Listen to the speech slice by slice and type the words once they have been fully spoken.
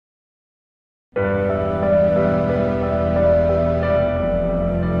I've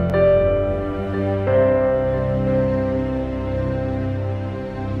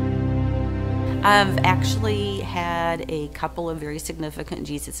actually had a couple of very significant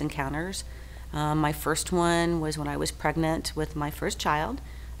Jesus encounters. My first one was when I was pregnant with my first child.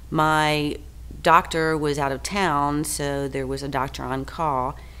 My doctor was out of town, so there was a doctor on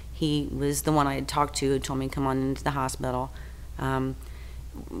call. He was the one I had talked to who told me to come on into the hospital.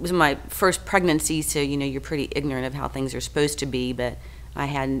 It was my first pregnancy, so you're pretty ignorant of how things are supposed to be, but I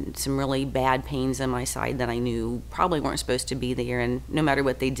had some really bad pains in my side that I knew probably weren't supposed to be there, and no matter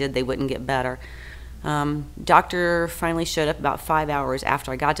what they did, they wouldn't get better. Doctor finally showed up about 5 hours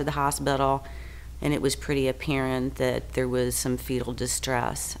after I got to the hospital, and it was pretty apparent that there was some fetal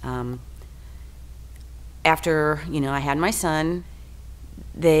distress. After I had my son,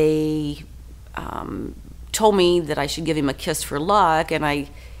 they told me that I should give him a kiss for luck, and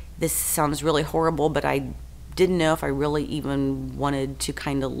this sounds really horrible, but I didn't know if I really even wanted to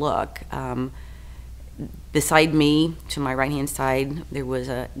kind of look. Beside me, to my right-hand side, there was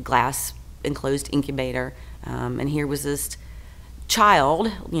a glass enclosed incubator, and here was this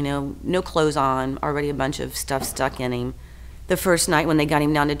child, no clothes on, already a bunch of stuff stuck in him. The first night when they got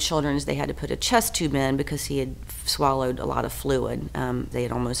him down to Children's, they had to put a chest tube in because he had swallowed a lot of fluid. They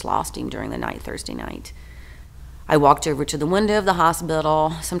had almost lost him during the night, Thursday night. I walked over to the window of the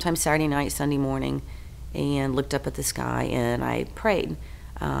hospital sometime Saturday night, Sunday morning, and looked up at the sky, and I prayed.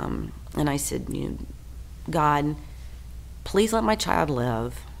 And I said, God, please let my child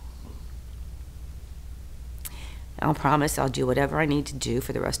live. I'll promise I'll do whatever I need to do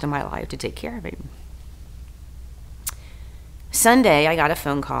for the rest of my life to take care of him. Sunday, I got a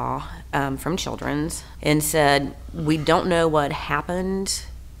phone call from Children's and said, we don't know what happened,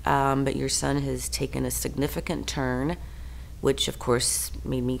 but your son has taken a significant turn, which of course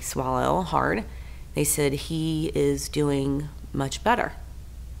made me swallow hard. They said he is doing much better.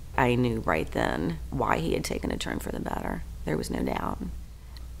 I knew right then why he had taken a turn for the better. There was no doubt.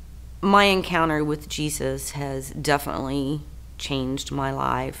 My encounter with Jesus has definitely changed my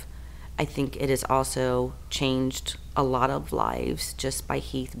life. I think it has also changed a lot of lives just by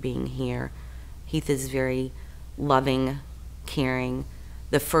Heath being here. Heath is very loving, caring,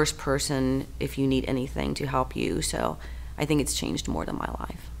 the first person if you need anything to help you. So I think it's changed more than my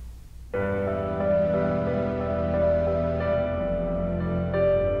life.